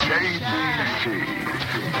A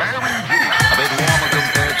bit warmer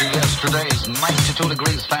compared to yesterday's 92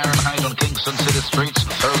 degrees Fahrenheit on Kingston City streets.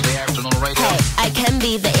 Thursday afternoon radio. Hey, I can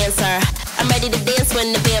be the answer. I'm ready to dance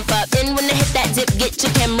when the vamp up. And when I hit that dip, get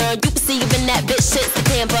your camera. You can see you in that bitch, shit's the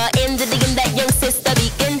Tampa. And digging that young sister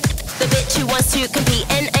beacon. The bitch who wants to compete.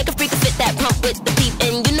 And I can freaking fit that pump with the peep.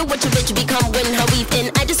 And you know what your bitch become when her weeping.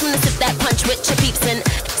 I just wanna sip that punch with your peeps. And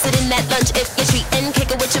sit in that lunch if you're treating. Kick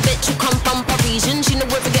it with your bitch who come from Parisian. She know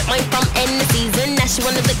where to get mine from in the season. Now she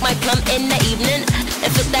wanna lick my plum in the evening. And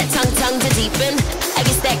fit that tongue to deepen. I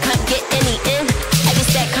guess that can't get any in. I guess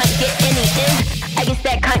that can't get any in. I guess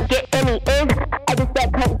that can't get any in. I guess that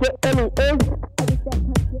can't get any in.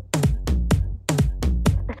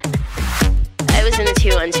 I was in the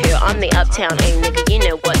 212, I'm the uptown A nigga, you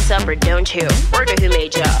know what's up or don't you? Word of who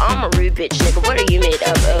made ya? I'm a rude bitch nigga, what are you made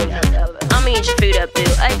up of? I'ma eat your food up boo,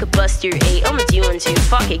 I could bust your 8, I'ma do 1 2,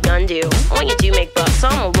 fuck it gun do. When you do make bucks,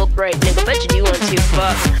 I'ma look right nigga, bet you do 1 2,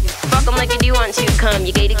 fuck. Fuck 'em like you do 1 2, come,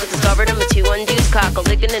 you gated get discovered, I'm a 2 1 deuce, cock a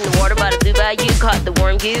lickin' in the water by the blue bayou, caught the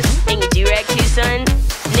warm goose, and you do rag too son.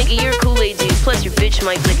 Nigga, you're a Kool-Aid dude, plus your bitch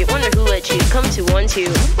might lick it, wonder who let you come to 1 2,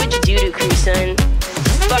 what you do to crew son?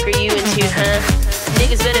 Fuck are you into, huh?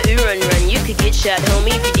 Niggas better run, you could get shot,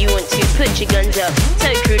 homie, if you do want to. Put your guns up,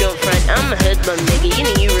 tell your crew don't front. I'm a hoodlum, nigga, you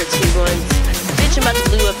know you were 2 ones. Bitch, I'm about to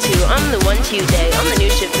blue up too, I'm the 1 2 day. I'm the new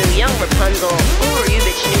ship, boo, young Rapunzel. Who are you,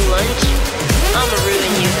 bitch, new lunch? I'ma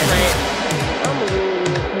ruin you, cunt. I'ma ruin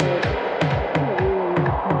you, cunt.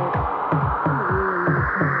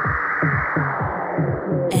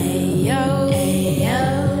 Ayo,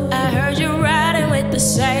 I heard you riding with the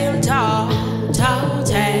same tall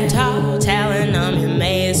talent on your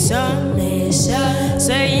mason,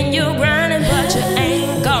 saying you're grinding but you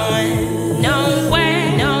ain't going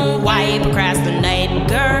nowhere. No, why you procrastinating,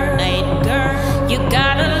 girl? You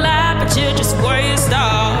got a lot but you just waste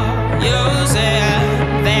all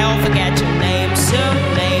yourself. They'll forget your name soon,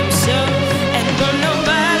 and don't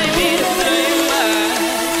nobody be the thing but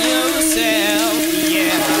yourself,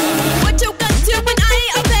 yeah. What you gonna do when I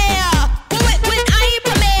ain't up there? When I ain't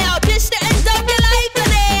premier, bitch, the end of your life in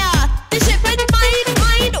there. This shit been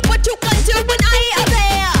mine. What you gonna do when I ain't up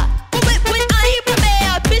there? When I ain't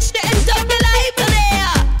premier, bitch, the end of your life in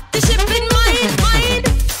there. This shit been mine.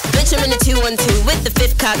 Bitch, I'm in the 2 1 2 with the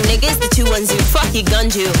 5th cock, niggas, the 2 1 2. Fuck your gun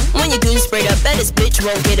do. When your goon sprayed up, bet this bitch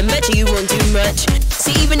won't get him. Bet you won't do much.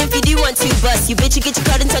 See, even if you do want to bust, you bitch, you get your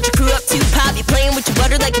cut and touch your crew up too. Pop, you playing with your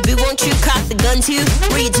butter like a boo, won't you cock the gun too?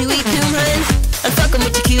 Where you do eat poo, hun? I'm fucking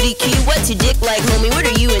with your cutie Q. What's your dick like, homie? What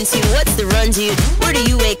are you into? What's the run, dude? Where do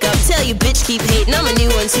you wake up? Tell your bitch keep hating. I'm a new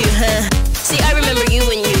one too, huh? See, I remember you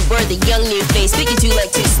when you were the young new face. But you do like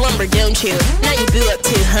to slumber, don't you? Now you boo up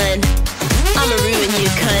too, hun. I'ma ruin you,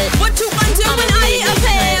 cunt. What you gonna do when I ain't up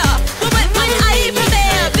here? When I ain't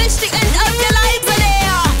prepare, bitch, the end of your life in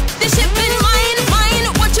there. This shit been mine.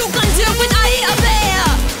 What you gonna do when I ain't up here?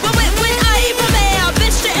 When I ain't prepare,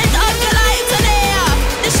 bitch, the end of your life in there.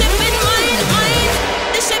 This shit been mine.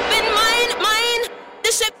 This shit been mine.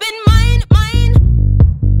 This shit been mine.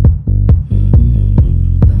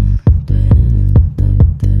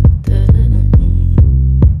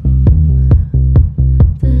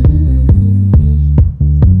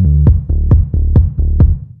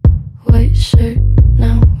 White shirt,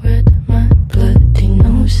 now red, my bloody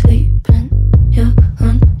nose sleeping. You're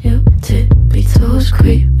on your tippy toes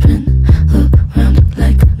creeping around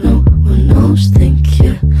like no one knows. Think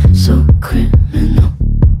you're so criminal.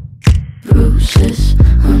 Bruises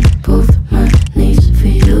on both my knees for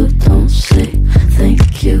you. Don't say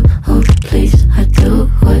thank you, oh please. I do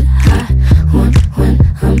what I want when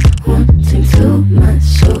I'm wanting to. My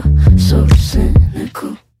soul so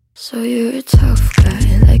cynical. So you're a tough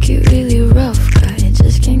guy, like you really rough guy.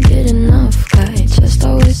 Just can't get enough guy, just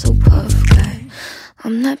always so puff guy.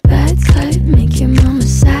 I'm that bad type, make your mama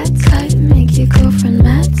sad type, make your girlfriend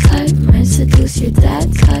mad type, might seduce your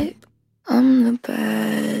dad type. I'm the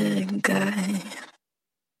bad guy.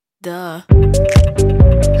 Duh. I'm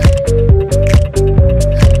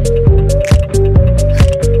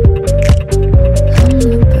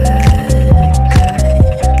the bad guy.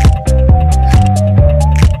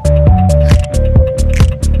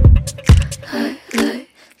 I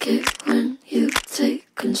like it when you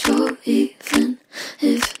take control, even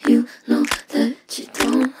if you know that you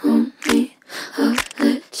don't own me. I'll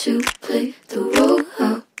let you play the role,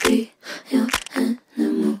 I'll be your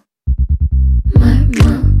animal. My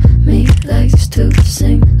mommy likes to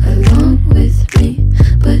sing along with me,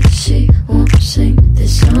 but she won't sing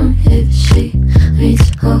this song if she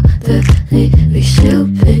reads all the lyrics. She'll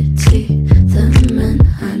pity the men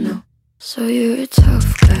I know. So you're a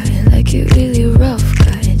tough guy, like you really rough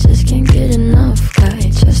guy. Just can't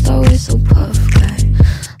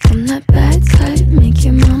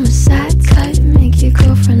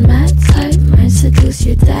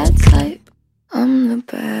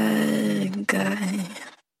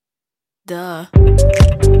Duh.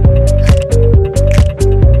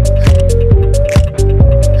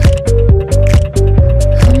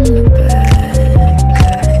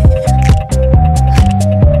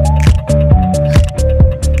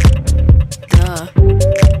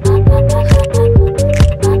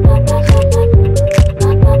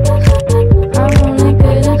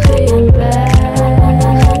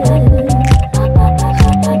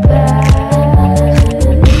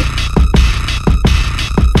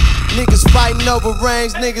 Over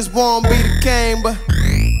range, niggas won't be the king, but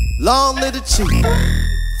long live the chief.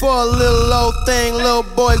 For a little old thing, little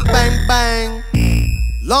boys bang bang.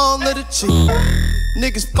 Long live the chief.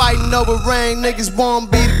 Niggas fighting over range, niggas won't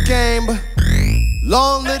be the king, but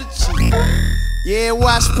long live the chief. Yeah,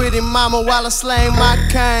 watch pretty mama while I slay my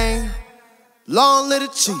cane. Long live the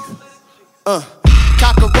chief.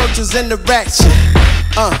 Cockroaches in the ratchet.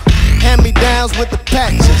 Hand-me-downs with the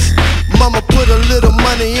patches. Mama put a little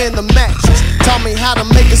money in the mattress. Taught me how to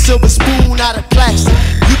make a silver spoon out of plastic.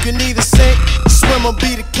 You can either sink, swim, or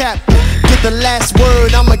be the captain. Get the last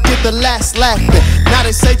word, I'ma get the last laughing. Now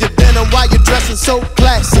they say you're dinner while you're dressing so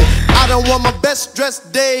classy. I don't want my best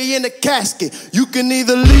dressed day in a casket. You can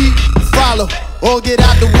either lead, follow, or get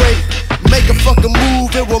out the way. Make a fucking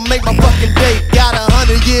move, it will make my fucking day. Got a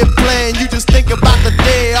 100-year plan, you just think about the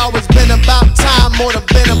day. Always been about time, more than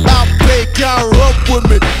been about pay. Can't run with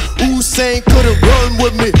me, Usain couldn't run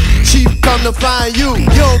with me. Chief come to find you, you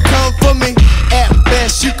don't come for me. At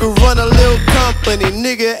best, you could run a little company.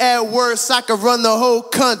 Nigga, at worst, I could run the whole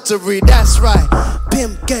country. That's right,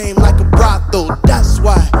 pimp game like a brothel. That's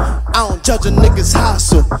why I don't judge a nigga's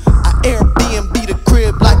hustle. I Airbnb the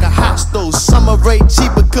crib like a hostel. Summer rate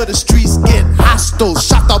cheaper, cause the streets get hostile.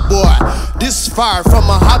 Shot the boy, this is fire from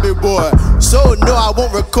a hobby boy. So no, I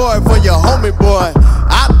won't record for your homie boy.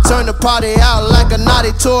 I turn the party out like a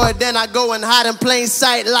naughty toy. Then I go and hide in plain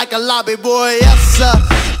sight like a lobby boy. Yes sir,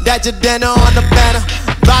 that your dinner on the banner.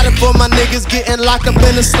 Riding for my niggas getting locked up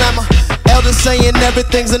in the slammer. Elders saying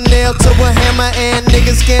everything's a nail to a hammer. And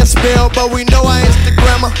niggas can't spell, but we know our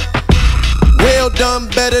Instagrammer. Well done,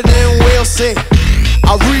 better than well said.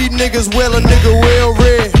 I read niggas well, a nigga well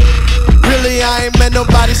read. Really, I ain't met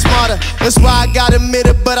nobody smarter. That's why I got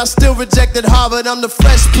admitted, but I still rejected Harvard. I'm the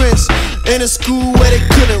Fresh Prince in a school where they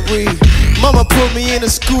couldn't read. Mama put me in a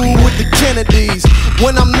school with the Kennedys.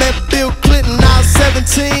 When I met Bill Clinton, I was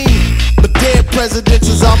 17. But dead presidents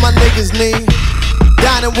is all my niggas need.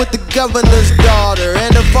 Dining with the governor's daughter,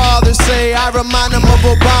 and the father say I remind him of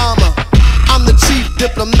Obama. I'm the chief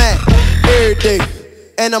diplomat every day,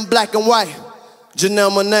 and I'm black and white.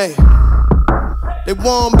 Janelle Monáe. They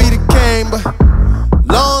won't be the king, but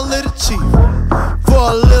long live the chief.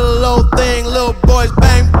 For a little old thing, little boys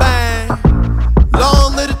bang bang.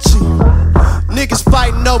 Long live the chief. Niggas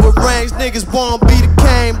fighting over range, niggas won't be the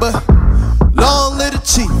king, but long live the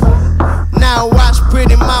chief. Now watch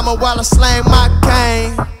pretty mama while I slang my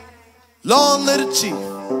cane. Long live the chief.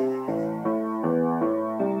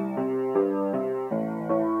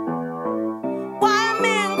 Why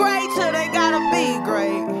men great till they gotta be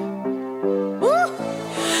great? Woo.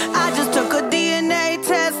 I just took a DNA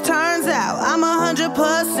test, turns out I'm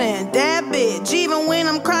 100% that bitch. Even when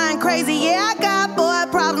I'm crying crazy, yeah, I got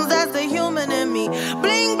boy problems, that's the human in me.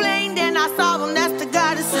 Bling bling, then I solve them, that's the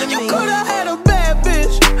goddess in me. You could've had a bad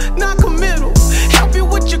bitch, not committal. Help you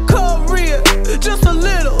with your career, just a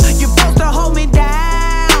little. You're supposed to hold me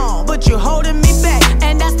down, but you're holding me back.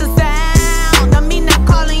 And that's the sound of me not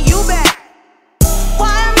calling you back.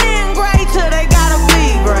 Why are men great till they gotta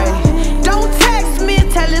be great? Don't text me,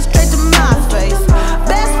 tell it straight to my face.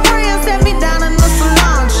 Best friend set me down in the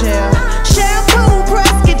salon chair. Shampoo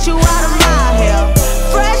press, get you out of my hair.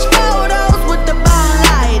 Fresh photos with the bomb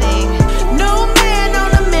lighting. New man on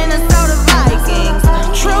the Minnesota Vikings.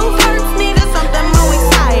 True hurts needed something more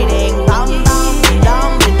exciting. Bum bum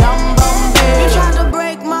dum dum bum. You tried to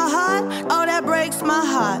break my heart, oh that breaks my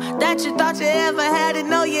heart. That you thought you ever had it,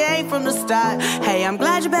 no you ain't from the start. Hey, I'm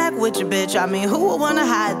glad you're back with your bitch. I mean, who would wanna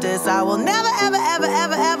hide this? I will never, ever, ever,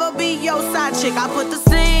 ever, ever be your side chick. I put the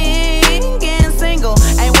singing single.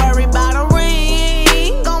 Ain't worried about a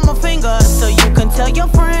ring on my finger. So you can tell your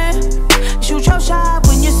friend, shoot your shot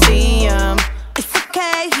when you see him. It's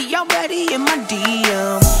okay, he already in my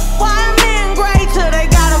DM. Why are men great till they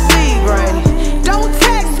gotta be great? Don't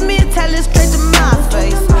text me, tell it straight to my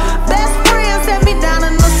face. Best friend set me down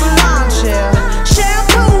in the salon chair.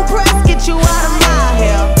 Shampoo press, get you out of my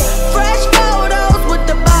hair. Fresh photos with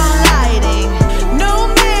the bomb lighting. New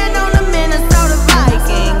man on the Minnesota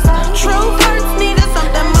Vikings. True hurts needed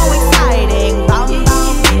something more exciting. Bum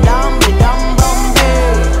bum dum dum bum.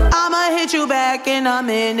 I'ma hit you back in a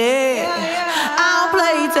minute. I don't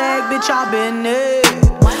play tag tag, bitch, I been there.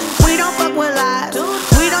 We don't fuck with lies,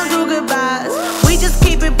 we don't do goodbyes. We just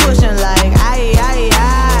keep it pushing like aye, aye,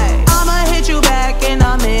 aye. I'ma hit you back in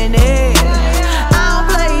a minute. I don't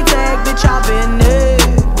play tag, bitch, I been there.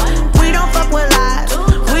 We don't fuck with lies,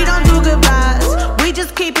 we don't do goodbyes. We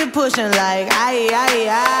just keep it pushing like aye, aye,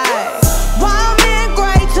 aye. Wild men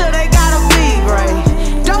great till they gotta be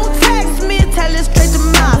great. Don't text me, tell it straight to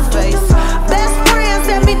my face. Best friend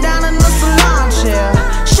set me down in the salon chair.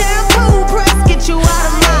 Shampoo press, get you out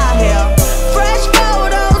of my hair. Fresh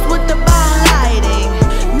photos with the bomb lighting.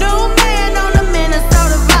 New man on the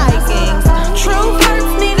Minnesota Vikings. True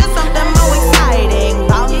hurts needed something more exciting.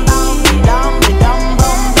 Bum bum dum dum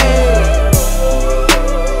bum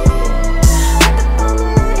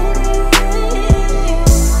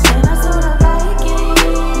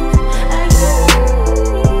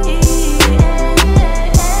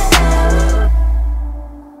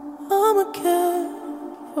I'ma care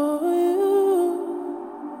for you.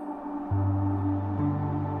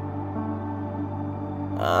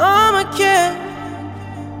 I'ma care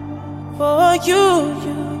for you.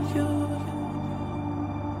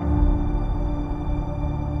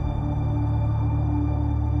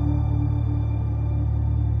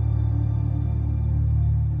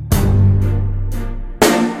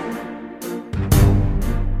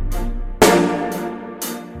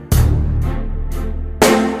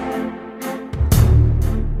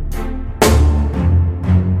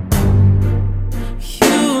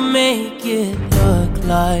 You make it look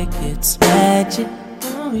like it's magic.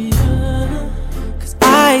 Oh yeah. 'Cause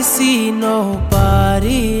I see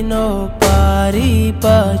nobody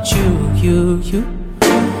but you.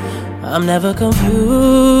 I'm never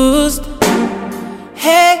confused.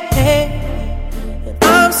 Hey, and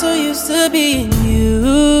I'm so used to being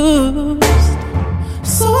used.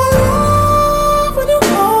 So I love when you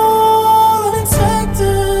call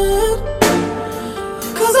unexpected.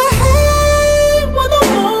 'Cause I hate when the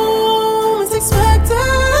moment's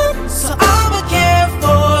expected. So I'ma care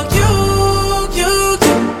for you.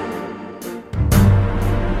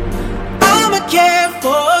 I'ma care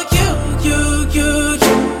for you.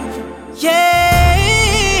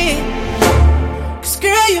 Yeah. 'Cause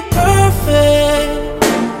girl, you're perfect.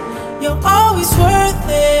 You're always worth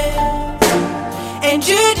it. And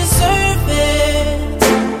you deserve it.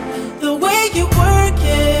 The way you work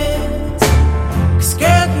it. 'Cause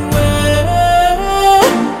girl, you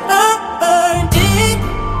earned it.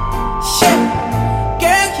 Yeah.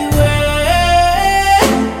 Girl, you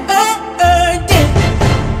earned it.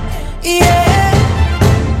 Yeah.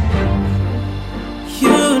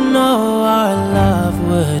 You know our love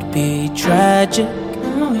would be tragic.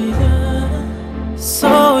 Oh yeah.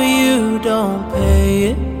 So you don't pay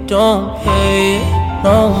it.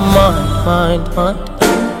 No mind.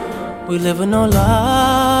 We live with no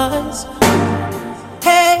lies.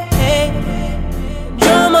 Hey,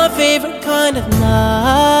 you're my favorite kind of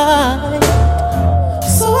night.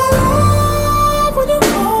 So I love when you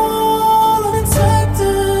call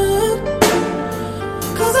unexpected.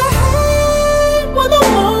 'Cause I hate when the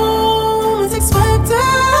moment's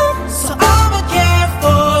expected. So I'ma care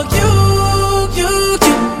for you.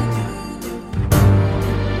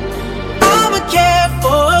 I'ma care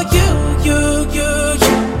for you.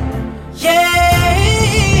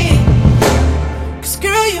 Yeah.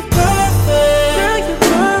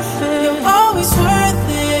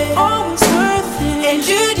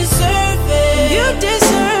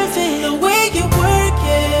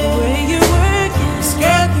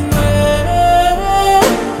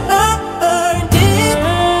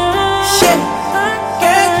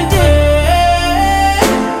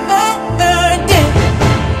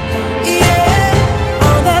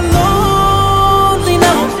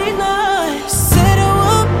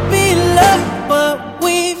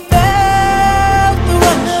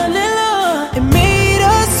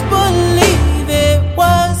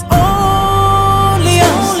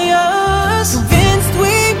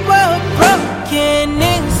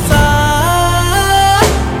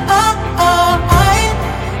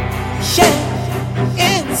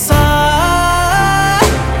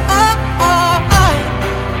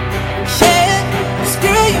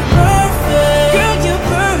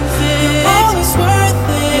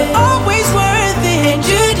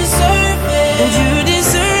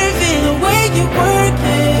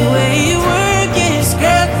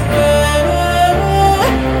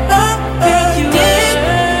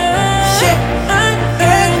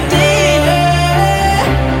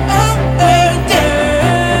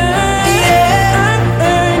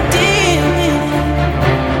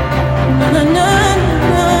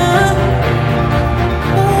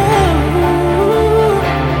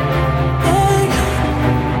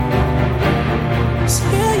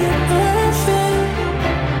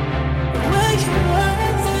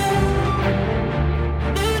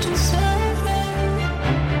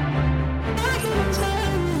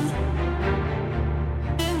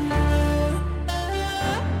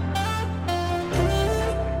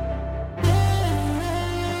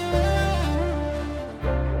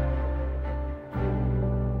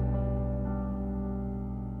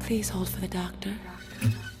 Please hold for the doctor.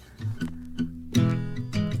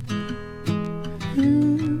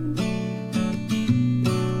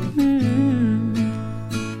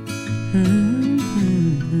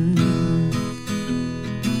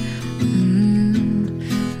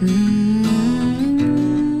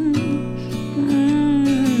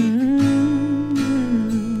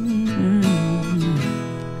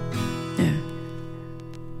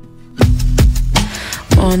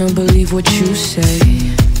 Wanna believe what you say,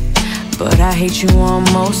 but I hate you on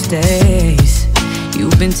most days.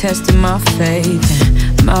 You've been testing my faith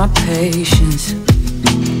and my patience,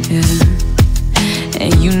 yeah.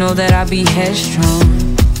 And you know that I be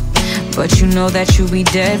headstrong, but you know that you be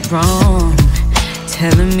dead wrong,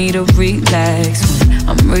 telling me to relax when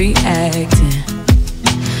I'm reacting.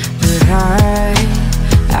 But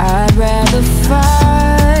I'd rather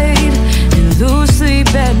fight and lose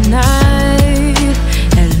sleep at night.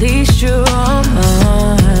 At least you're on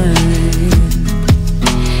mine.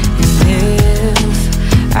 And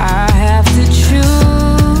if I have to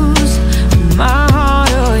choose my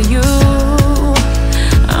heart or you,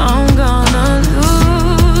 I'm gonna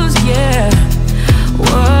lose, yeah.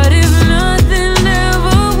 What if nothing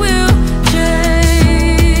ever will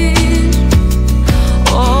change?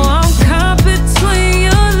 Oh, I'm caught between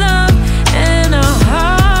your love and a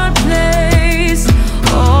hard place.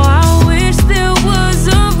 Oh, I wish there was a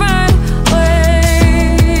right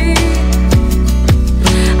way.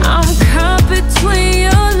 I'm caught between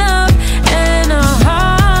your love and a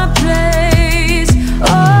hard place.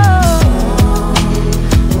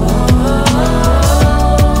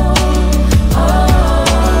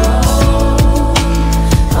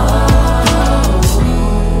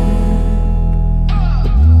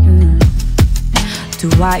 Do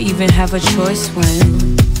I even have a choice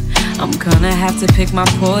when I'm gonna have to pick my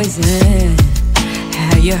poison?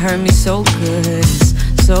 How you hurt me so good,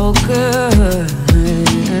 so good.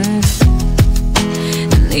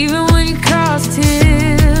 And even when you cause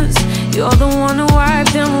tears, you're the one who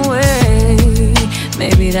wiped them away.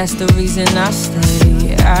 Maybe that's the reason I stay.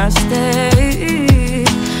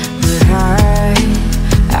 But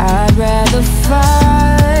I'd rather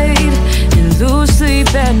fight and lose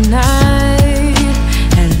sleep at night.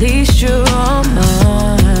 At least you're on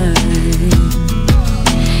mine.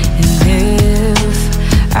 And if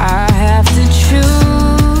I have to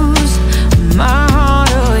choose my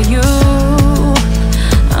heart or you,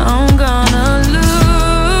 I'm gonna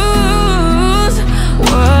lose.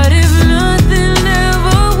 What if nothing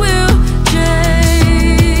ever will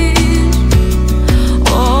change?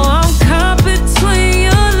 Oh, I'm caught between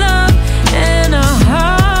your love and a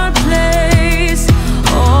hard place.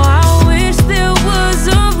 Oh, I wish there was a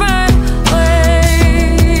right way.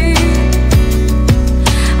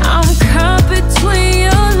 I'm caught between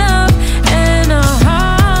your love and a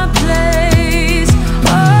hard place.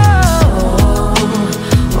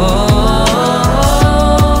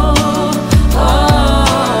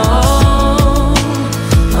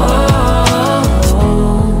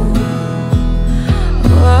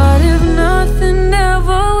 What if nothing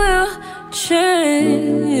ever will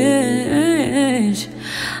change?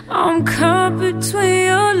 I'm caught between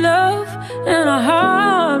your love and a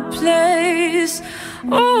hard place.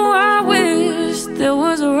 Oh, I wish there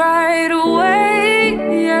was a right way,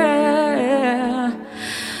 yeah.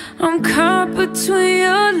 I'm caught between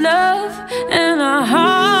your love and a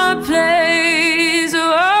hard place.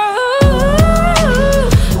 I'm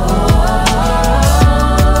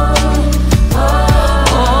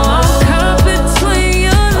caught between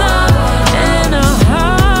your love and a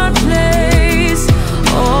hard place.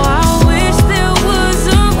 Oh, I wish there was a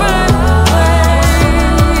right way.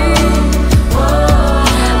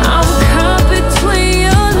 I'm caught between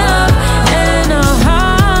your love and a hard place.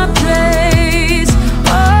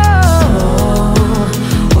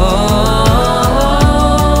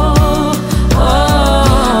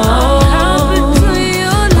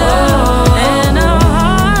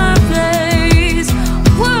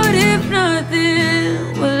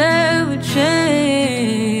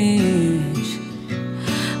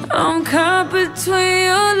 I'm caught between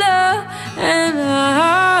your love and a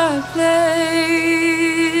hard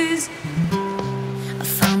place. I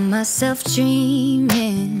found myself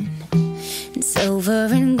dreaming in silver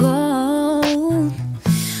and gold,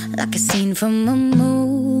 like a scene from a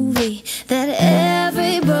movie that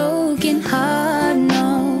every broken heart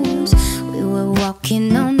knows. We were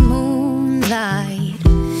walking on moonlight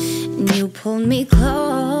and you pulled me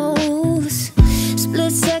close.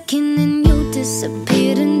 Split second and you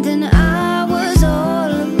disappeared, and then I was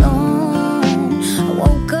all alone. I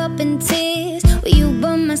woke up in tears with you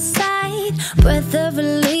by my side, breath of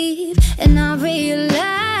relief, and I realized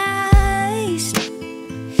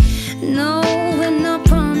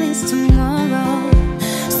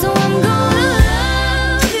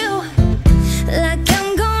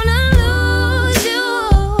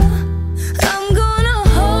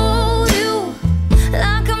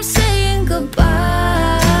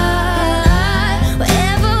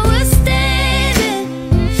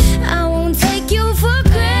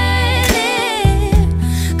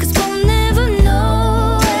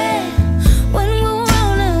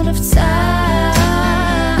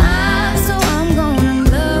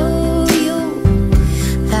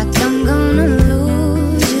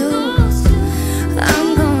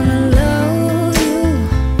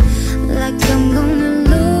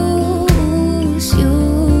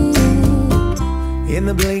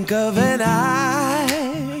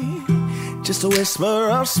just a whisper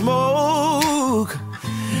of smoke.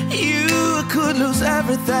 You could lose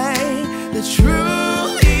everything. The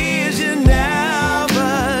truth is you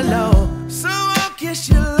never know. So I'll kiss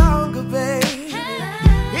you longer, babe.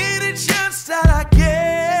 Any chance that I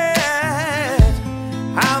get,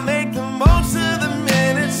 I'll make the most of the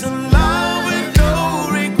minutes alone with no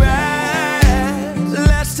regrets.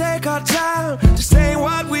 Let's take our time to say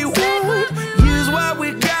what we want, use what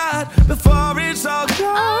we got before it's all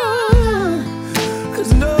gone.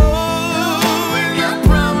 'Cause no one can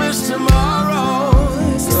promise tomorrow.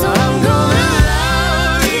 So I'm gonna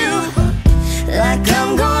love you like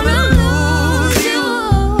I'm gonna lose you.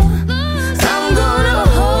 I'm gonna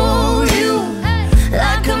hold you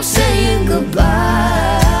like I'm saying goodbye.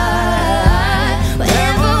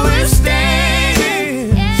 Wherever we're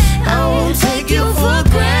standing, I won't take you for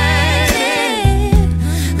granted.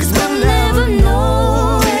 'Cause we'll never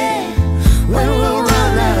know it when we'll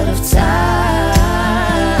run out of time.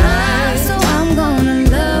 So I'm gonna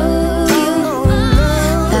love you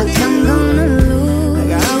like I'm gonna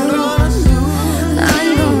lose you. I'm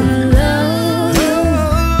gonna love you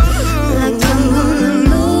like I'm gonna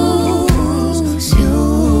lose you.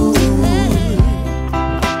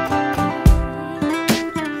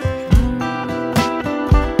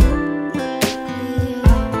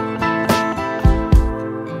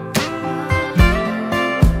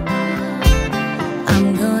 I'm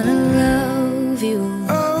gonna love you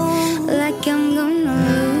like I'm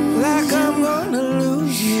gonna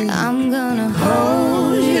lose you. I'm gonna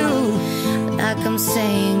hold you like I'm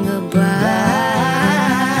saying goodbye.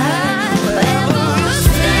 Wherever we're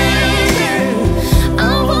standing, I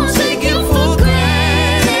won't take you for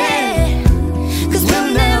granted. 'Cause we'll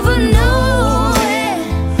never know it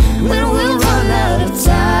when we'll run out of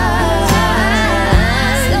time.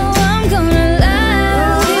 So I'm gonna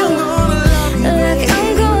love you like I'm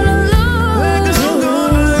gonna lose you.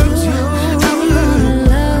 I'm gonna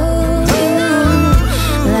love you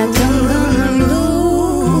like I'm gonna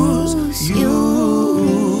lose you.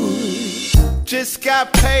 Just got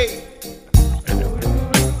paid,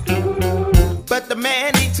 but the man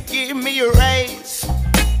needs to give me a raise.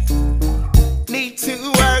 Need to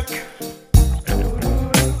work,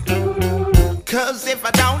 'cause if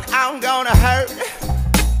I don't, I'm gonna hurt.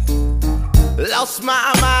 Lost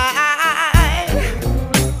my mind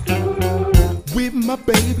with my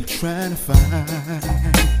baby trying to find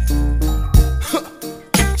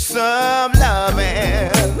some loving.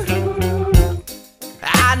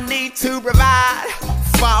 I need to provide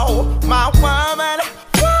for my woman.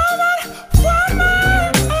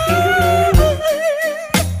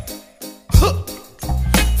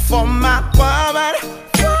 For my woman.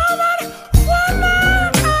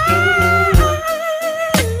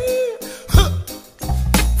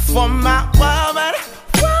 For my woman.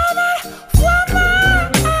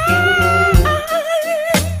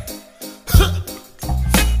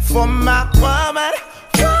 For my woman.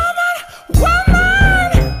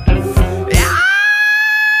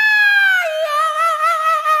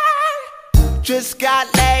 Just got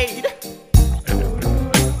laid.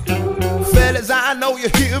 Fellas, I know you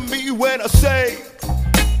hear me when I say,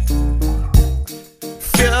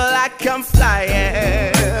 feel like I'm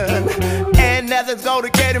flying, and nothing's gonna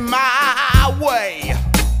get in my way.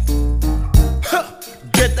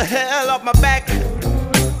 Get the hell off my back.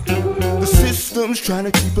 The system's trying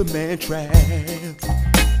to keep a man trapped.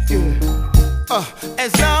 Yeah.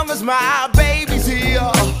 As long as my baby's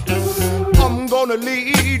here, I'm gonna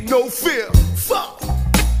lead no fear. Fuck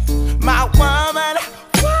my woman.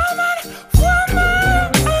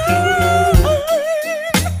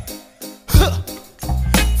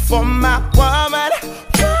 For my woman.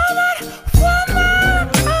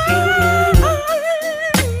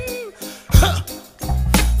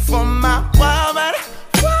 For my woman.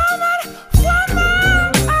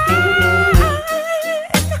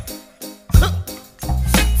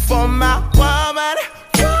 For my woman.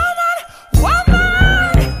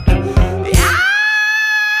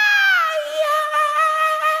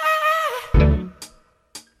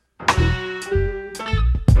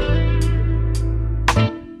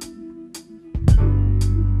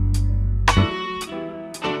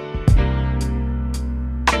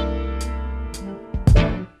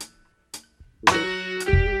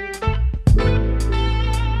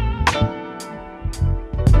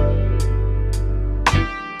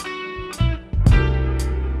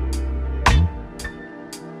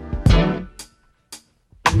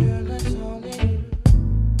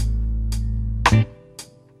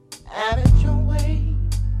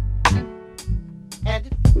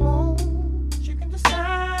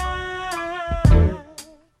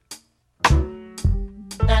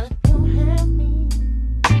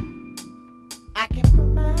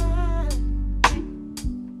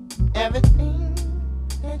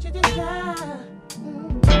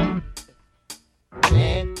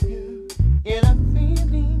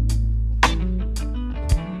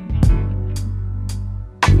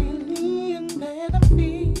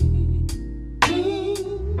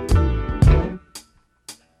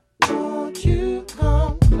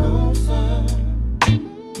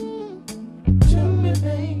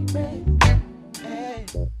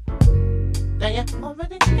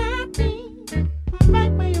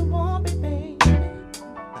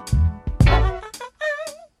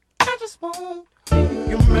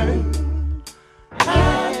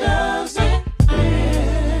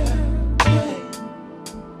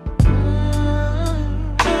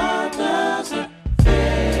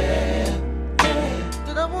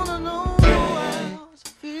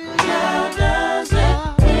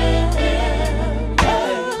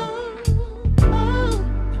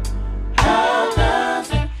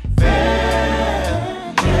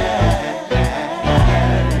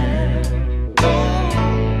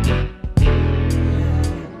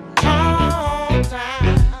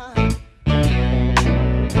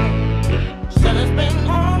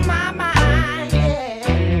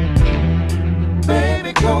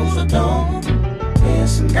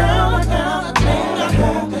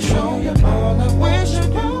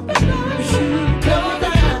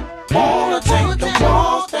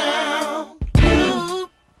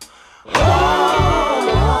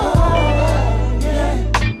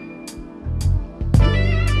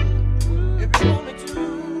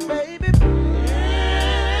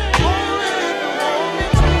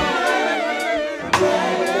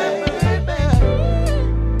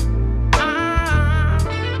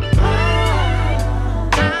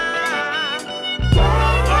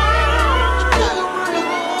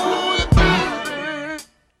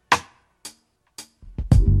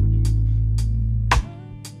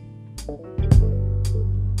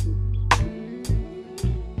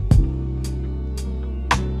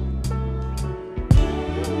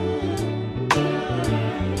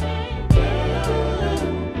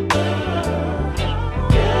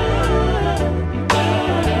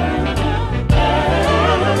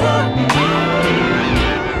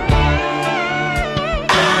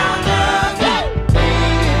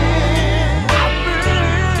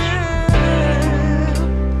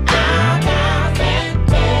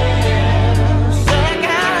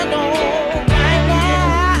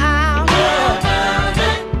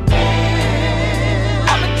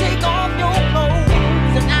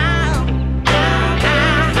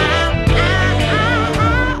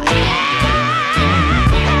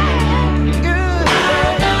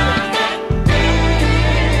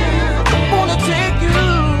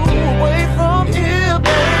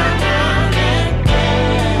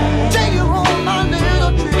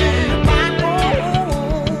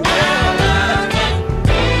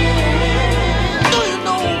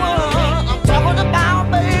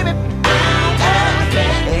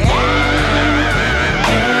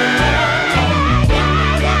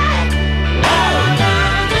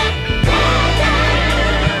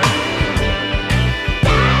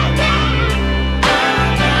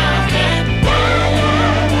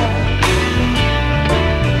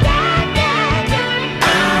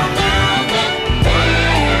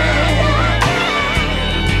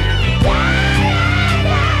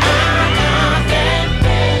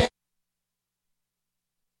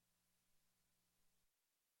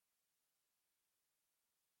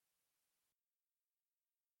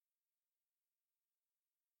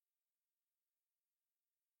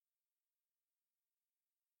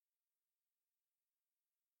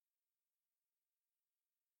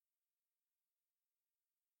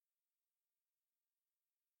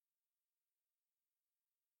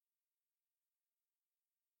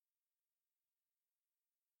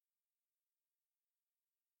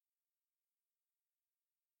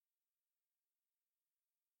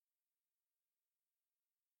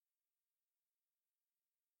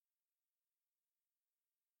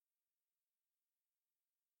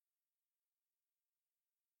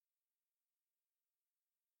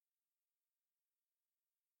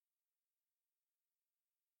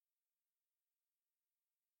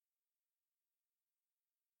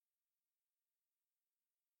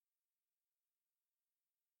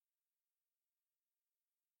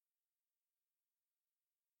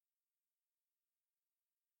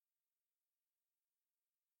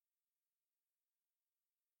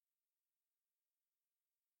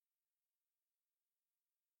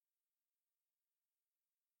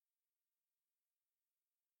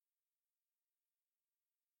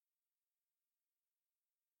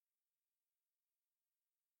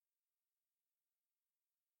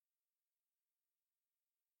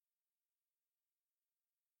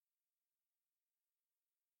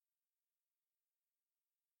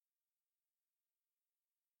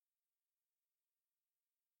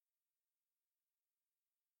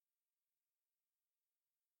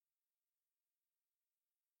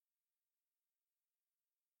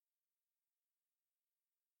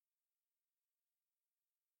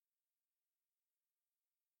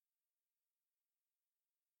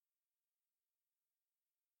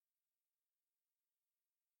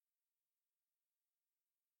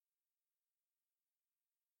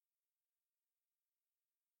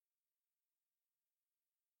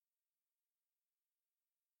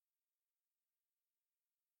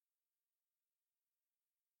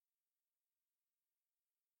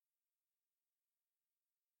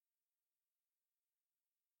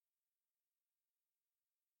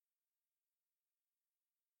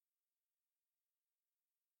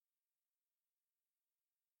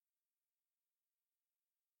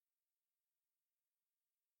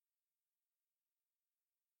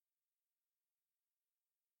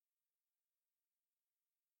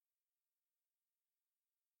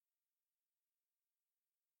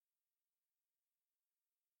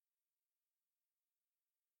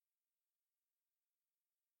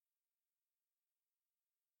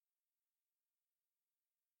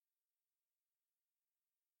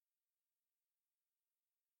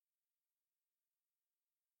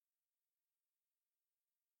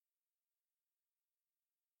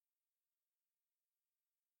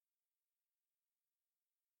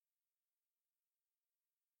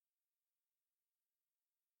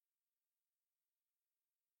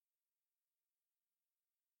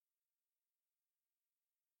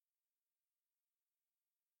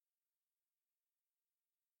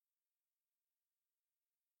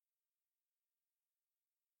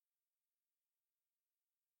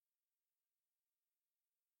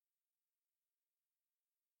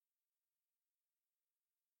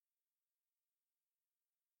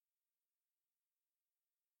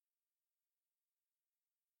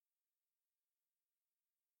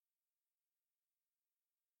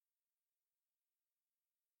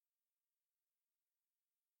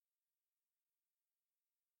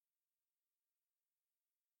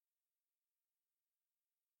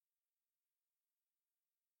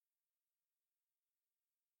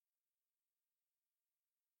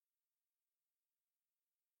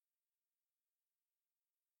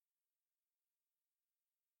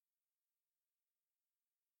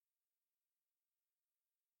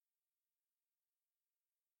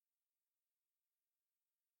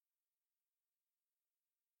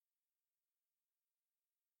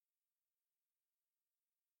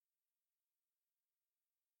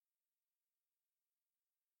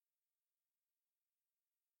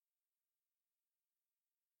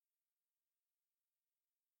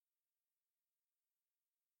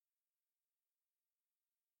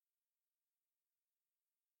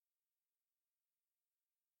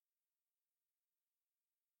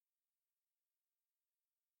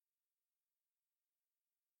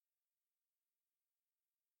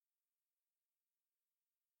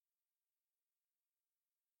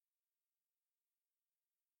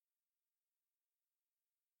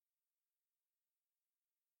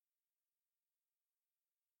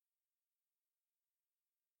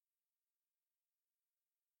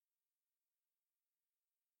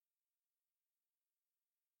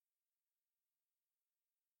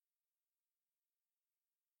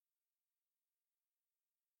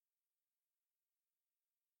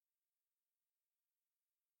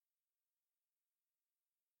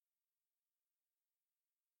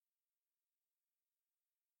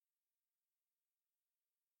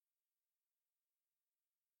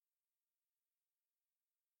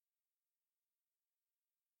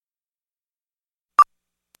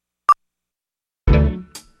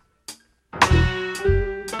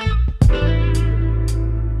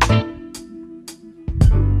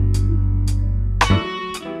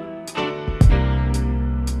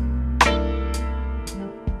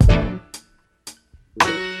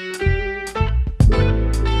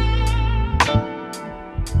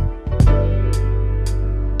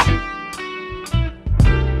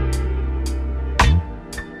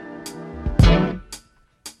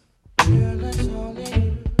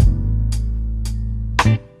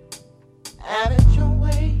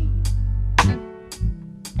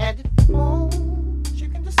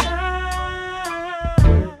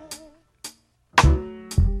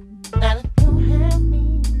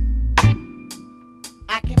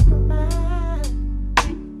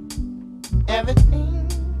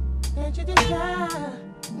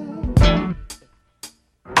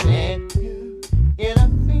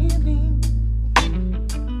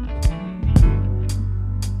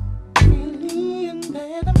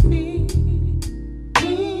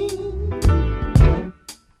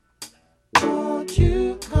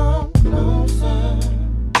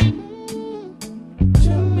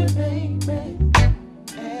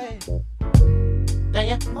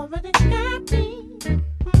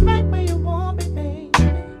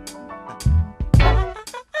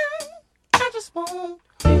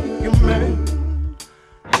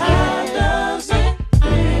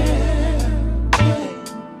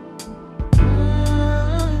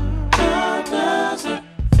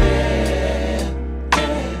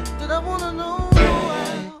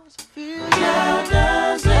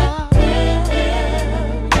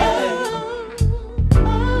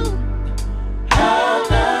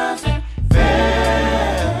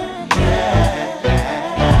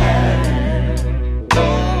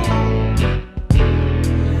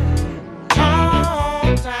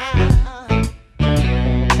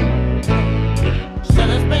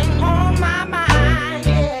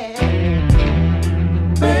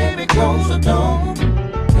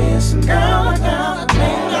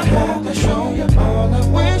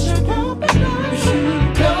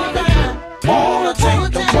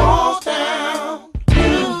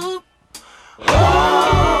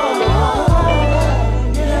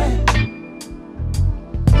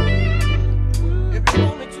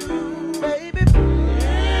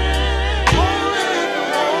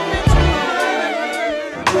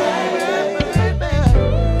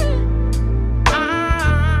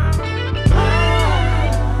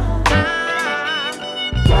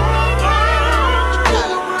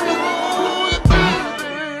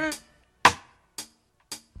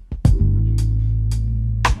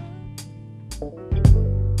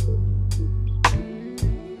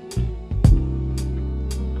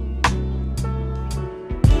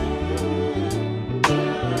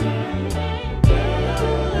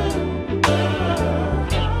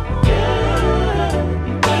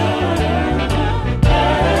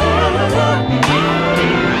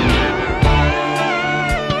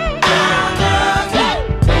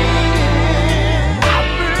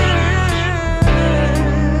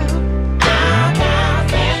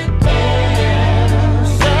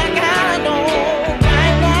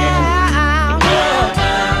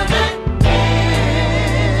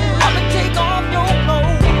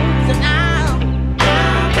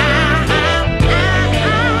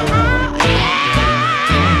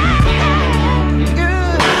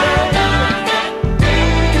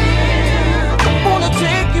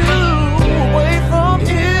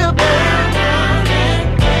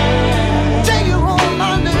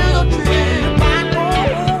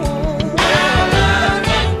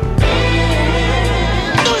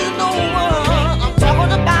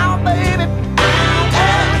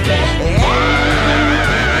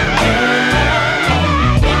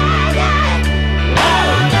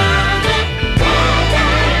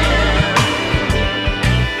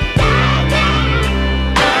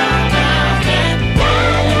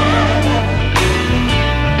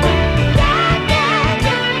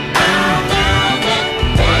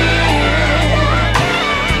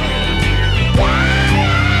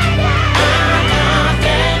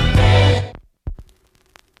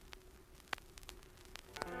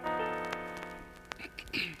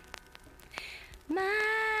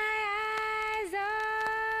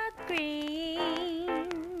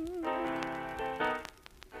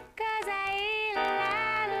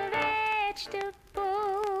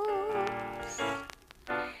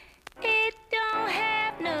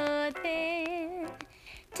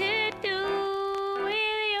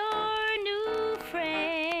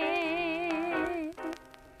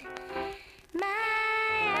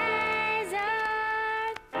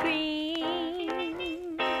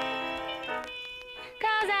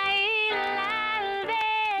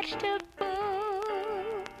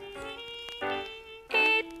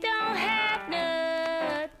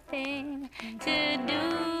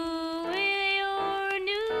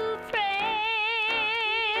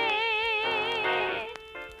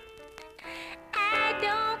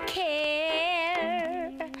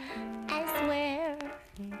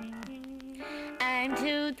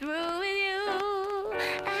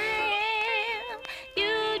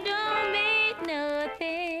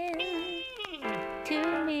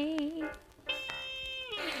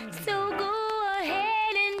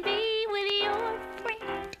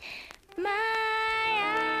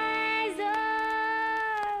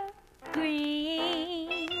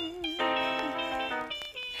 green.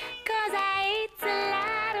 'Cause I eat a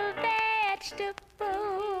lot of vegetables.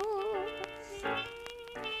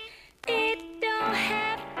 It don't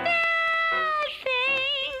have nothing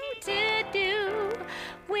to do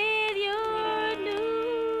with your new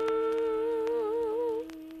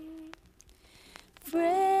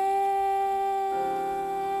friend.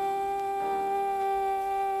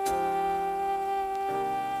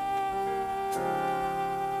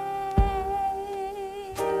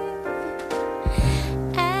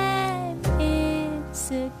 I'm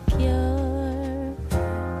insecure,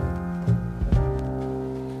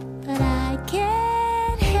 but I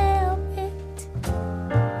can't help it.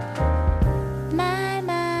 My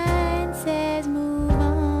mind says move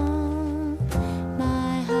on.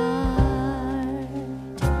 My heart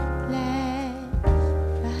glad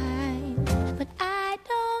right, but I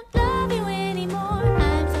don't love you anymore.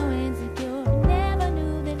 I'm so insecure. Never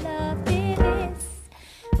knew that love did this.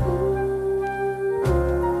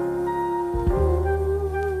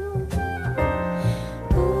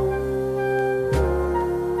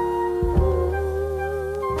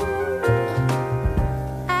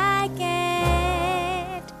 I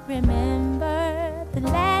can't remember the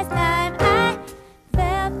last time I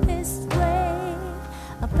felt this way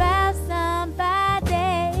about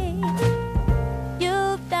somebody.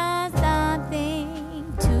 You've done something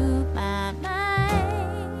to my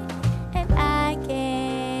mind, and I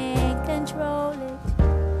can't control it.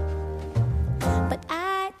 But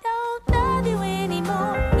I don't love you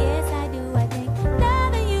anymore. Yes, I do. I think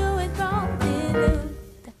loving you is wrong.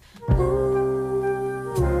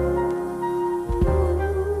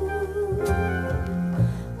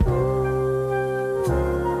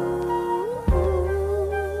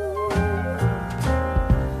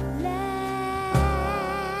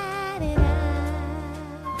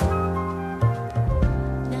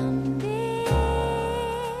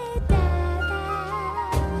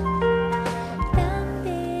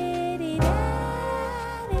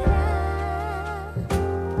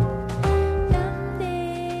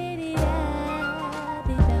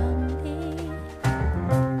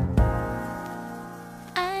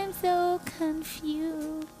 I'm so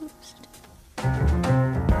confused.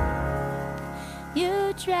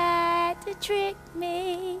 You tried to trick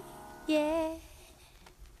me, yeah.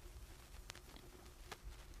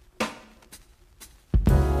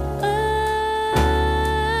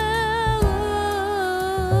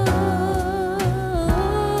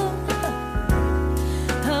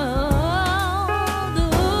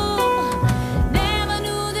 Never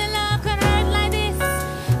knew that love could hurt like this.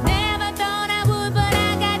 Never thought I would, but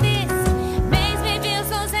I got this. Makes me feel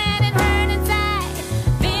so sad and hurt inside.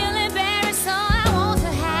 Feel embarrassed, so I want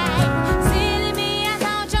to hide. Silly me, I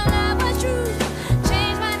thought your love was true.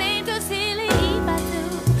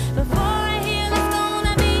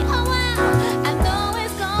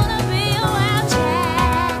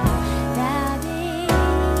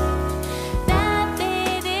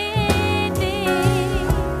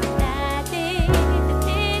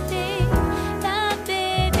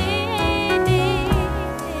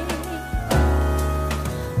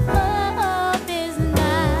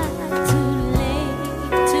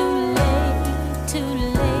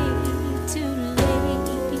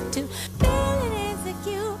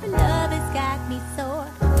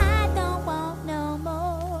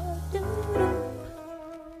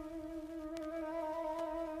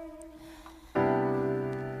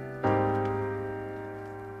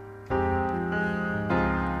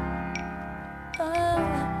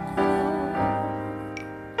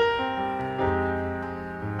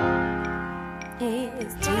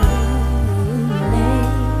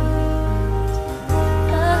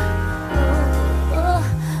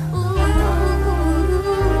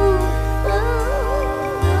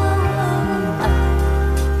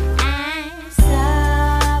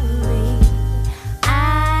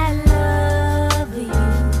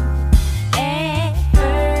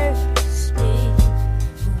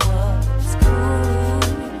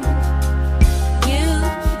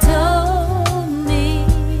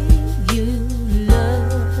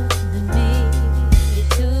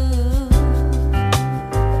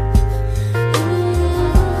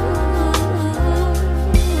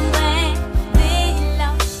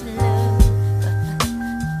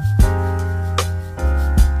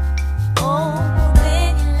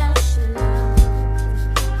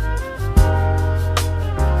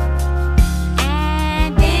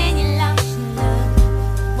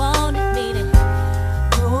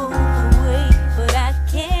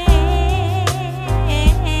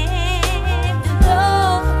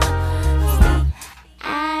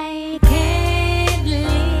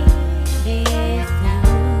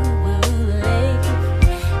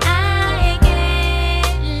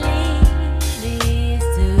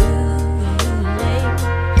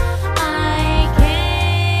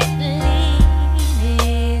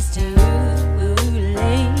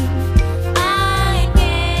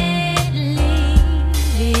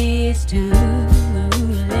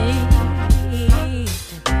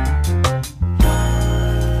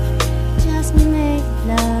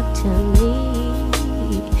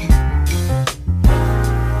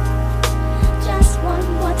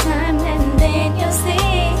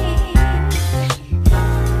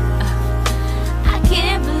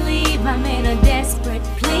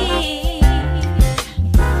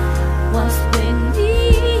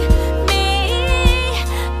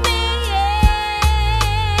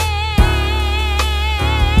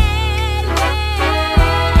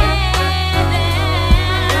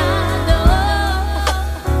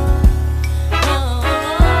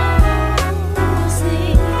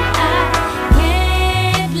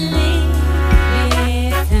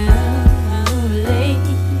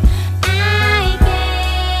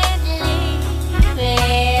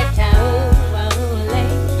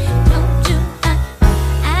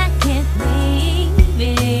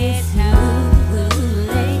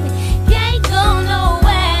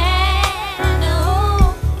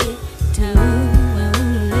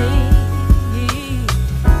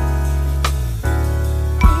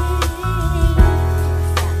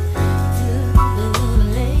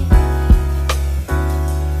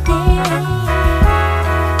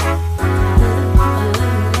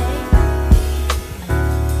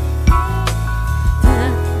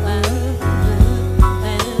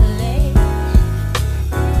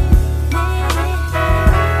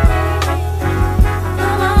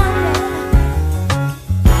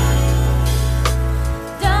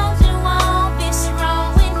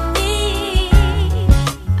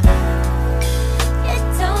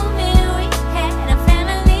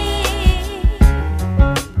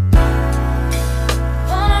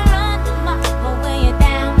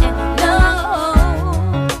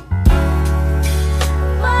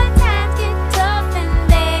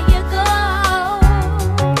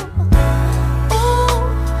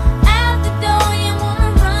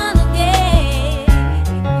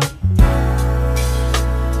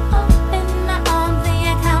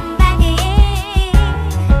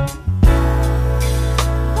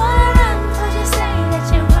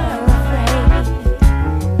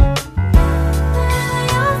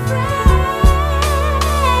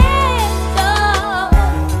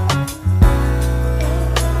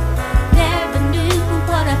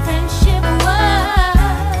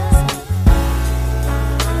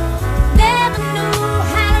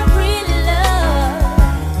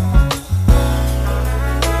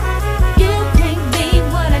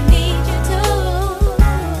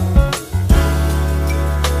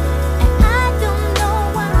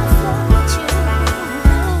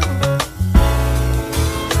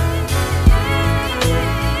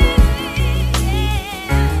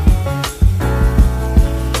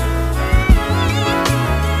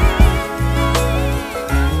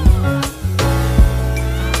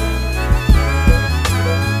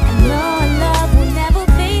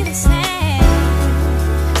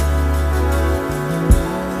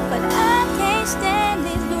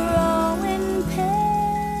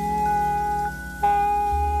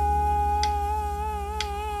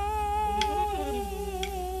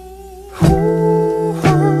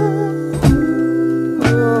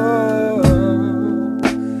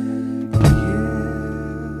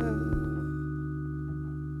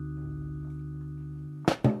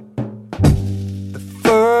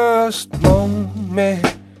 first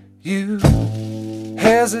moment you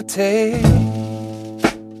hesitate,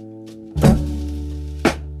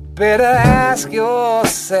 better ask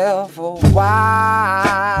yourself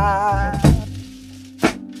why.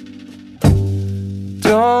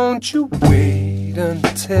 Don't you wait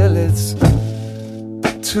until it's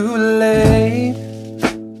too late,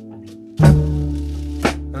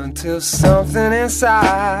 until something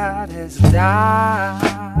inside has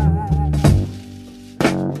died.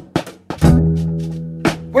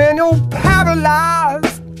 When you're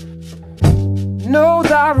paralyzed, no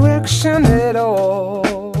direction at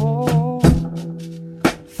all,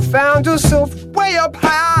 found yourself way up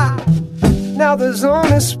high, now there's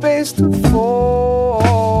only space to fall.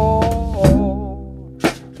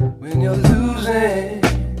 When you're losing,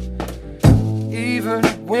 even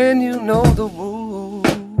when you know the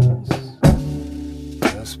rules,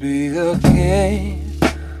 must be a game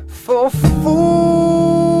for fools.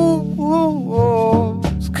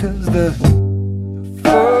 'Cause the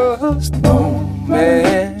first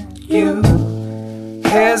moment you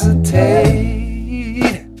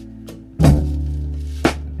hesitate,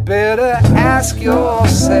 better ask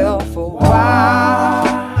yourself why.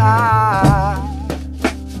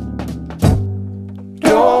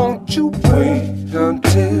 Don't you wait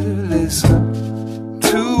until it's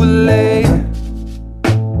too late,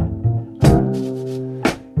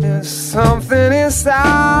 and something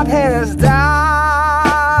inside has died.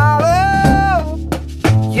 Oh,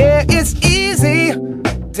 yeah, it's easy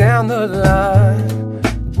down the line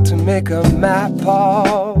to make a map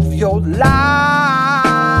of your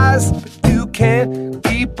lies, but you can't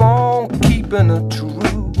keep on keeping the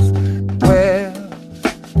truth. Well,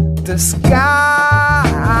 the sky's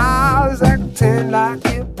acting like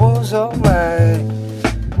it was alright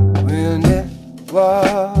when it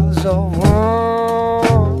was wrong.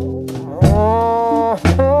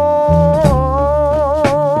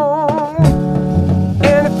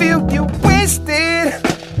 And if you wasted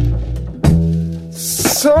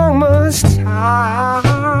so much time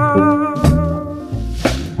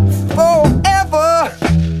forever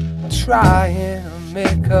trying to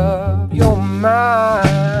make up your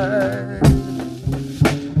mind,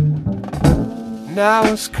 now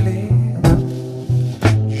it's clear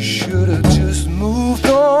you should have just moved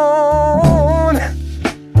on.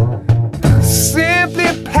 Simply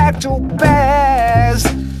packed your bags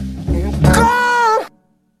and gone.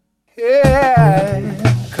 Yeah,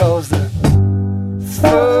 'cause the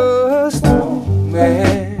first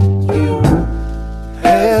moment you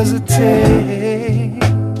hesitate,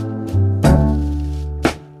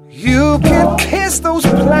 you can kiss those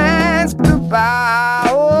plans goodbye.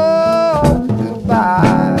 Oh,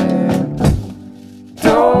 goodbye.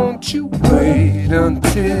 Don't you wait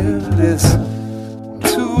until it's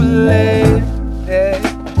too late.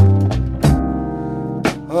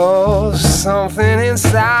 Oh, something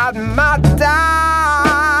inside might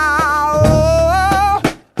die. Oh,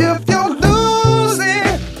 if you're losing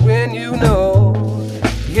when you know,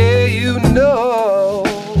 yeah, you know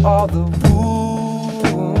all the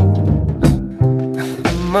rules,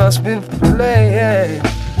 must be playing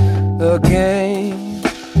a game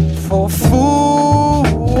for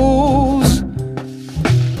fools.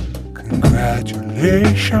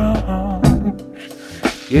 Congratulations,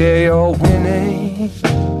 yeah, you're winning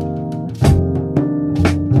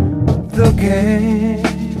the game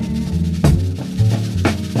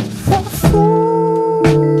for fools.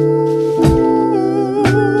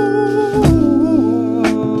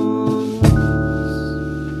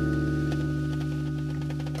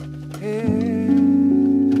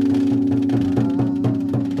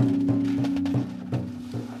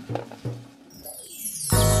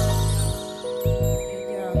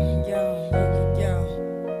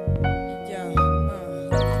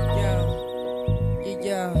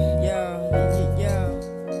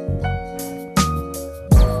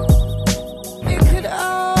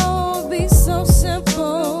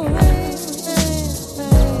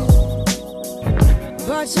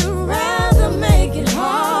 But you'd rather make it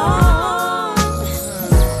hard.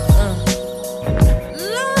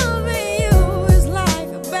 Loving you is like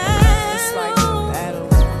a battle.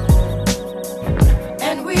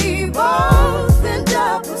 And we both end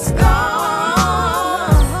up with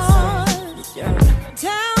scars.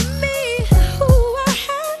 Tell me who I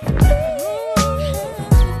have to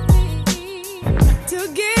be to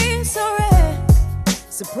get so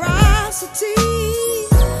reciprocity.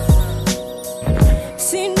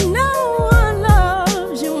 See, no one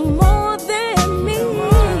loves you more than me,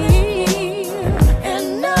 and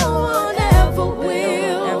no one ever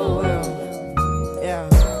will. Yeah.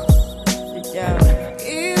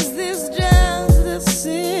 Is this just the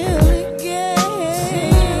silly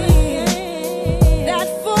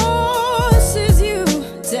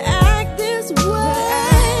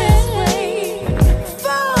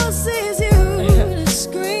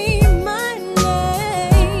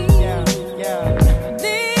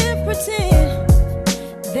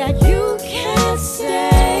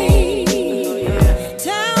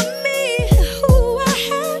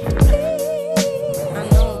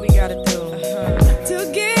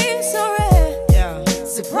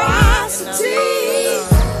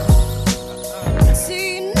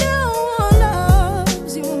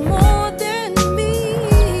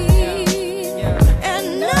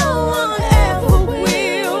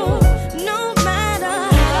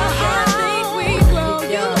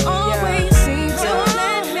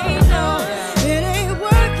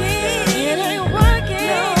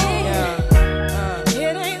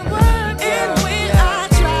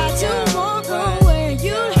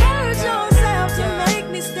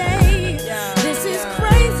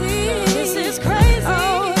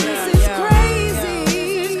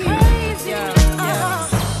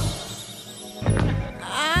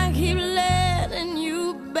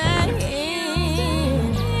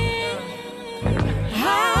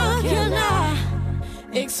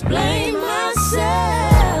explain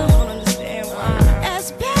myself.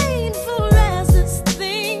 As painful as this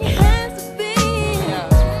thing has been,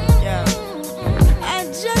 I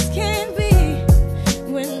just can't be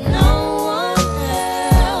with no one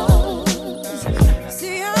else.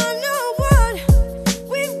 See, I know what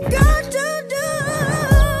we've got to do.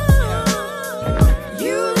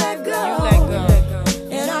 You let go,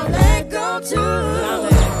 and I'll let go too.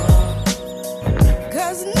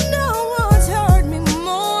 'Cause no one's hurt me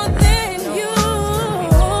more than you,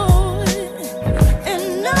 and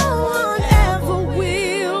no one ever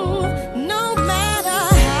will. No matter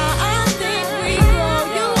how I think we grow,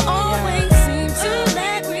 you always seem to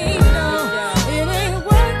let me know it ain't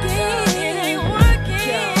working, it ain't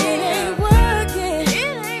working, it ain't working,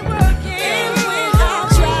 it ain't working. And when I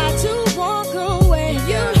try to walk away,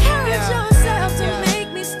 you hurt yourself to make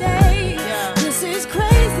me stay. This is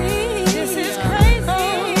crazy, this is crazy,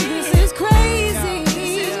 oh, this is crazy,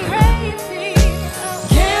 this is crazy.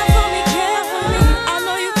 Care for me, I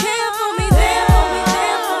know you care for me, there for me,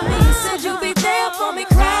 there for me. You said you'd be there for me,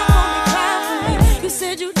 cry for me, cry for me. You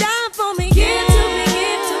said you'd die for me, give to me,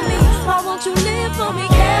 give to me. Why won't you live for me,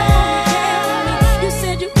 care for me, care for me. You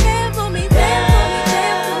said you care for me, there for me,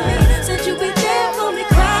 there for me. Said you'd be there for me,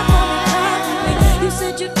 cry for me, cry for me. You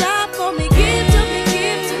said you'd die for me, give to me,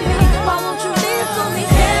 give to me. Why won't you live for me,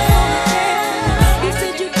 care for me, care for me. You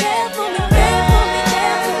said you care for me, there for me,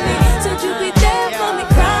 there for me. Said you'd be there for me,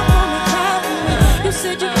 cry for me, cry for me. You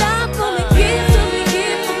said you'd die for me, give to me,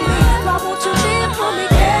 give to me. Why won't you live for me,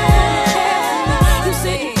 care for me, care for me. You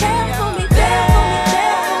said you care for me, there for me,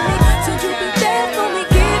 there for me. Said you'd be there for me,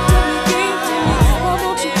 give to me, give to me. Why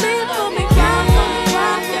won't you live for me, cry for me,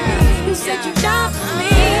 cry for me. You said you'd die for me.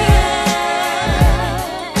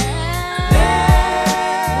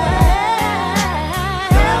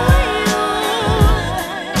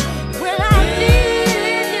 When I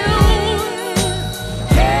need you,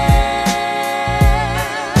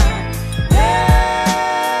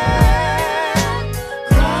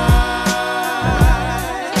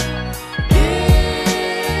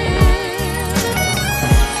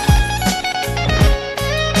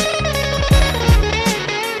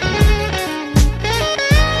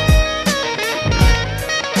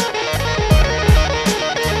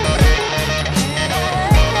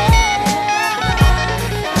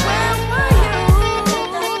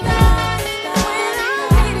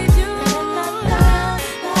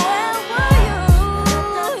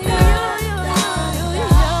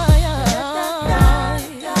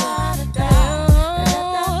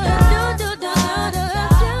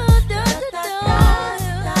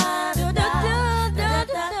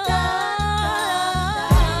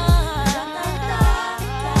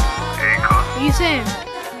 What are you saying?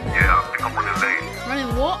 Yeah, I think I'm running late.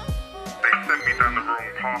 Running what? They sent me down the wrong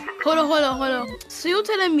path. Hold on. So you're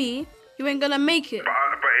telling me you ain't gonna make it? But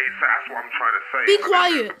that's what I'm trying to say. Be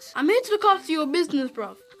quiet. I'm here to look after your business,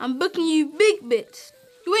 bruv. I'm booking you big bits.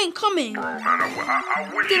 You ain't coming. Bro, man,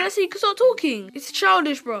 I wish. Did I say you can start talking? It's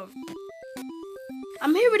childish, bruv.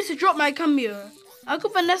 I'm here ready to drop my cameo. I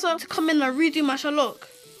got Vanessa to come in and redo my Sherlock.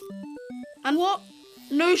 And what?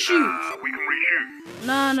 No shoot. We can reshoot.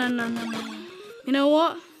 No. You know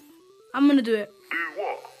what? I'm gonna do it. Do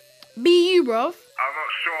what? Be you, bruv. I'm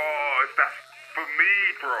not sure if that's for me,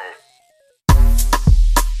 bro.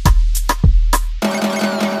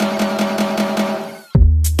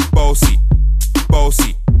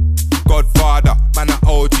 Bossy, Godfather, man a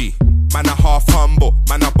OG, man a half humble,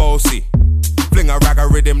 man a bossy. Fling a rag a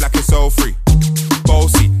rhythm like it's all free.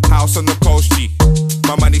 Bossy, house on the coast G.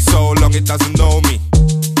 My money so long it doesn't know me.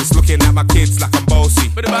 It's looking at my kids like I'm bossy.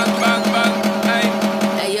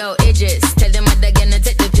 Hey yo, Idris, tell them what they're gonna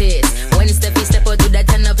take the piss. When step out to that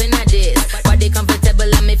turn up in a diss. Body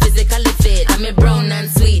comfortable, I'm physically fit. I'm brown and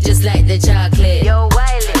sweet, just like the chocolate. Yo,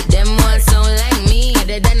 Wiley, them ones sound like me.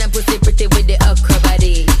 Other than a pussy pretty with the okra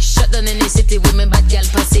body. Shut down in the city with me bad girl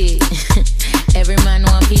pussy. Every man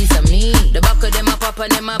want piece of me. The back of them a pop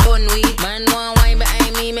and them a bun weed. Man want wine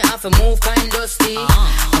behind me have to move kind dusty.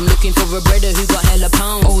 I'm looking for a brother who got hella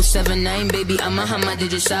pound. 079 baby, I'm a hammer,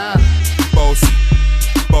 did you stop?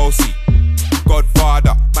 Bossy,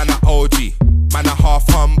 Godfather, man a OG, man a half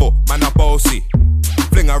humble, man a bossy.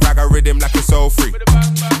 Fling a rag a rhythm like it's all free.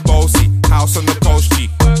 Bossy, house on the coast G.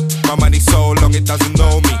 My money so long it doesn't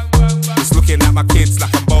know me. It's looking at my kids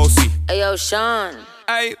like I'm bossy. Hey yo, Sean.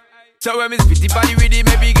 Hey, so when me spitty body with it,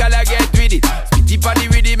 maybe gala get with it. Spitty body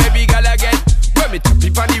with it, maybe gala get. When me choppy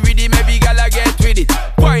body with it, maybe gala get with it.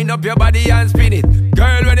 Wind up your body and spin it.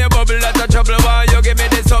 Girl, when you bubble out of trouble, why you give me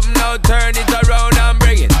this something now? Turn it around and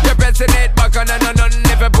bring it. You're pressing it back on and on.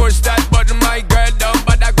 If you push that button, my girl, down,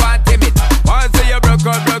 but I can't timid. Once you broke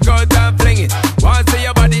out,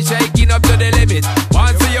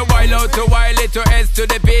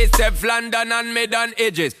 London and mid on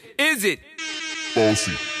edges. Is it?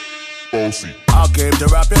 Bossy, bossy. I came to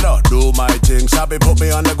rap it up, do my thing. Sabi put me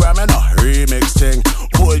on the gram and a remix thing.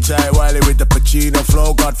 Pull tight Wiley with the Pacino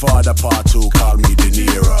flow. Godfather part 2, call me De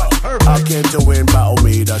Niro. I came to win, battle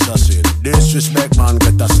me, that's a sin. Disrespect, man,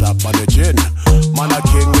 get a slap on the chin. Man a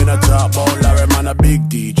king in a top, oh Larry, man a big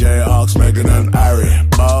DJ, Ox, Megan and Harry.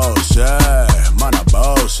 Boss, yeah, man a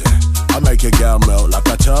boss, I make your girl melt like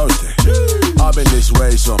a toasty. I'll be this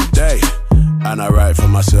way someday, and I write for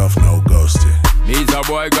myself, no ghosting. Me's a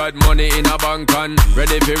boy got money in a bank on,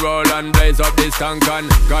 ready for roll and blaze up this tank on.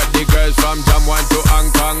 Got the girls from Jamwan to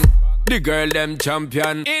Hong Kong, the girl them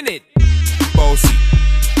champion in it. Bossy,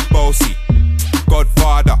 bossy.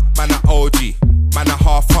 Godfather, man a OG, man a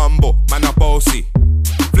half humble, man a bossy.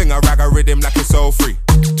 Fling a rag a rhythm like it's all free.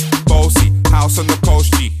 Bossy, house on the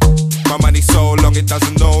coast G. My money so long it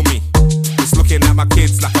doesn't know me. It's looking at my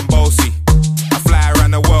kids like I'm bossy. I fly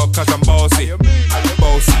around the world cause I'm bossy.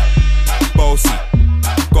 Bossy, bossy.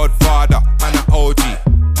 Godfather, man a OG,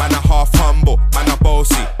 man a half humble, man a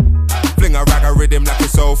bossy. Fling a rag a rhythm like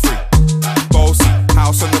it's all free. Bossy,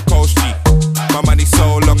 house on the coast G. My money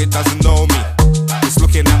so long it doesn't know me. It's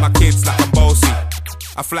looking at my kids like I'm bossy.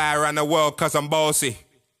 I fly around the world cause I'm bossy.